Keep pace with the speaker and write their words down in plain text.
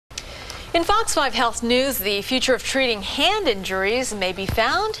In Fox 5 Health News, the future of treating hand injuries may be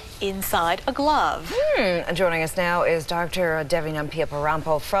found inside a glove. Joining us now is Dr. Devi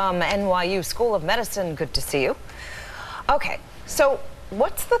Nampiaparampil from NYU School of Medicine. Good to see you. Okay, so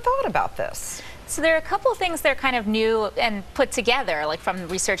what's the thought about this? So there are a couple things that are kind of new and put together, like from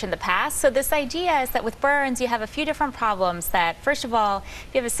research in the past. So this idea is that with burns, you have a few different problems that, first of all, if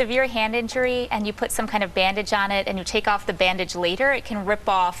you have a severe hand injury and you put some kind of bandage on it and you take off the bandage later, it can rip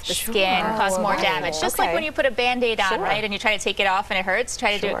off the skin, cause more damage. Just like when you put a Band-Aid on, right, and you try to take it off and it hurts,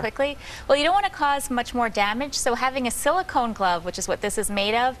 try to do it quickly. Well, you don't want to cause much more damage, so having a silicone glove, which is what this is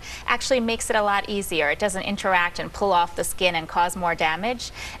made of, actually makes it a lot easier. It doesn't interact and pull off the skin and cause more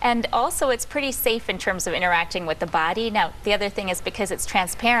damage. And also, it's pretty safe in terms of interacting with the body. Now, the other thing is because it's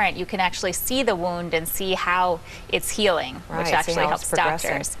transparent, you can actually see the wound and see how it's healing, which actually helps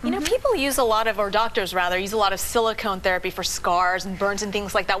doctors. You know, people use a lot of, or doctors rather, use a lot of silicone therapy for scars and burns and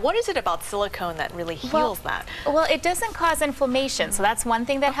things like that. What is it about silicone that really heals that? Well, it doesn't cause inflammation, so that's one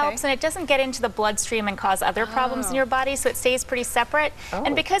thing that helps, and it doesn't get into the bloodstream and cause other problems in your body, so it stays pretty separate.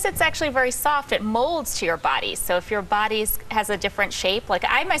 And because it's actually very soft, it molds to your body. So if your body has a different shape, like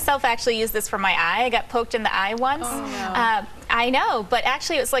I myself actually use this for my eye. I got poked in the eye once. I know, but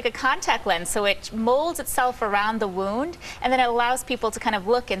actually it was like a contact lens, so it molds itself around the wound, and then it allows people to kind of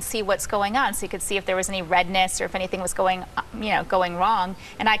look and see what's going on. So you could see if there was any redness or if anything was going wrong,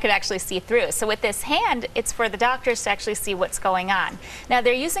 and I could actually see through. So with this hand, it's for the doctors to actually see what's going on. Now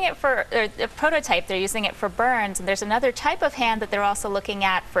they're using it for a prototype. They're using it for burns, and there's another type of hand that they're also looking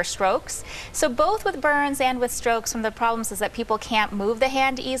at for strokes. So both with burns and with strokes, one of the problems is that people can't move the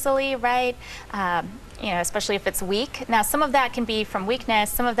hand easily, right? You know, especially if it's weak. Now, some of that can be from weakness,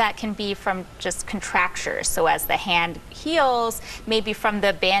 some of that can be from just contractures. So as the hand heals, maybe from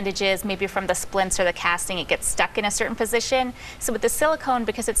the bandages, maybe from the splints or the casting, it gets stuck in a certain position. So with the silicone,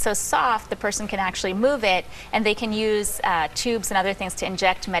 because it's so soft, the person can actually move it, and they can use tubes and other things to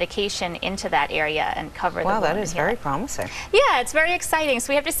inject medication into that area and cover the wound. Wow, that is very promising. Yeah, it's very exciting. So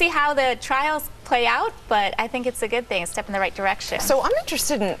we have to see how the trials play out, but I think it's a good thing, a step in the right direction. So I'm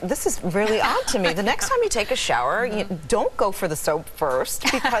interested in, this is really odd to me. The next time you take a shower, you don't go for the soap first,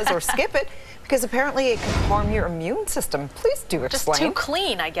 or skip it, because apparently it can harm your immune system. Please do explain. Just too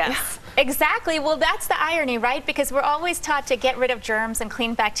clean, I guess. Exactly. Well, that's the irony, right? Because we're always taught to get rid of germs and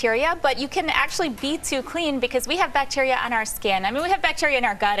clean bacteria, but you can actually be too clean because we have bacteria on our skin. I mean, we have bacteria in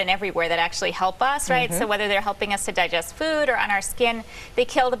our gut and everywhere that actually help us, right? So whether they're helping us to digest food or on our skin, they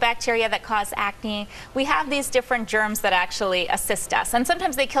kill the bacteria that cause acne. We have these different germs that actually assist us, and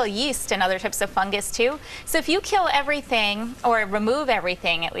sometimes they kill yeast and other types of fungus too. So if you kill everything or remove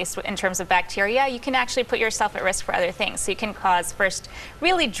everything, at least in terms of bacteria, you can actually put yourself at risk for other things. So you can cause first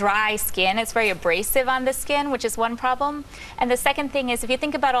really dry skin. It's very abrasive on the skin, which is one problem. And the second thing is, if you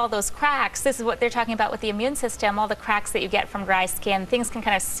think about all those cracks, this is what they're talking about with the immune system, all the cracks that you get from dry skin, things can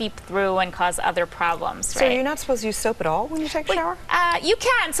kind of seep through and cause other problems, right? So you're not supposed to use soap at all when you take a shower? You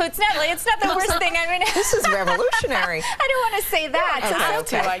can, so it's not the worst thing. I mean, this is revolutionary. I don't want to say that.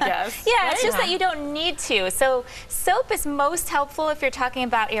 Okay. I guess. Yeah, it's just that you don't need to. So soap is most helpful if you're talking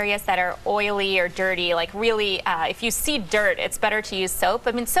about areas that are oily or dirty, like really, if you see dirt, it's better to use soap.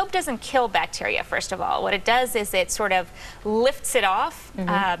 I mean, soap doesn't kill bacteria, first of all. What it does is it sort of lifts it off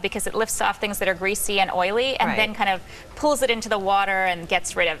because it lifts off things that are greasy and oily, and then kind of pulls it into the water and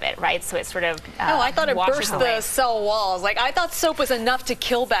gets rid of it, right? So it sort of I thought it burst the cell walls. Like, I thought soap was enough to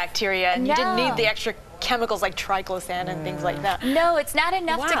kill bacteria, and you didn't need the extra chemicals like triclosan and things like that. No, it's not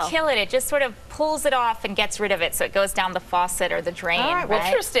enough to kill it. It just sort of pulls it off and gets rid of it, so it goes down the faucet or the drain. All right, well,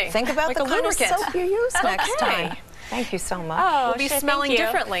 interesting. Think about like the kind of soap you use next time. Thank you so much. We'll be smelling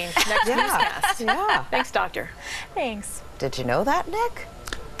differently next newscast. Thanks, doctor. Thanks. Did you know that, Nick?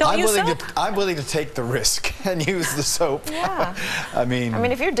 I'm willing to take the risk and use the soap. I mean,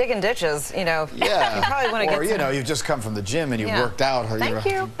 if you're digging ditches, you know, you probably want to get some. Or, you know, you've just come from the gym and you've worked out. Thank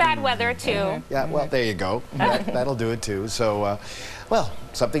you. Bad weather, too. Yeah, well, there you go. That'll do it, too. So, well,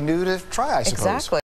 something new to try, I suppose. Exactly.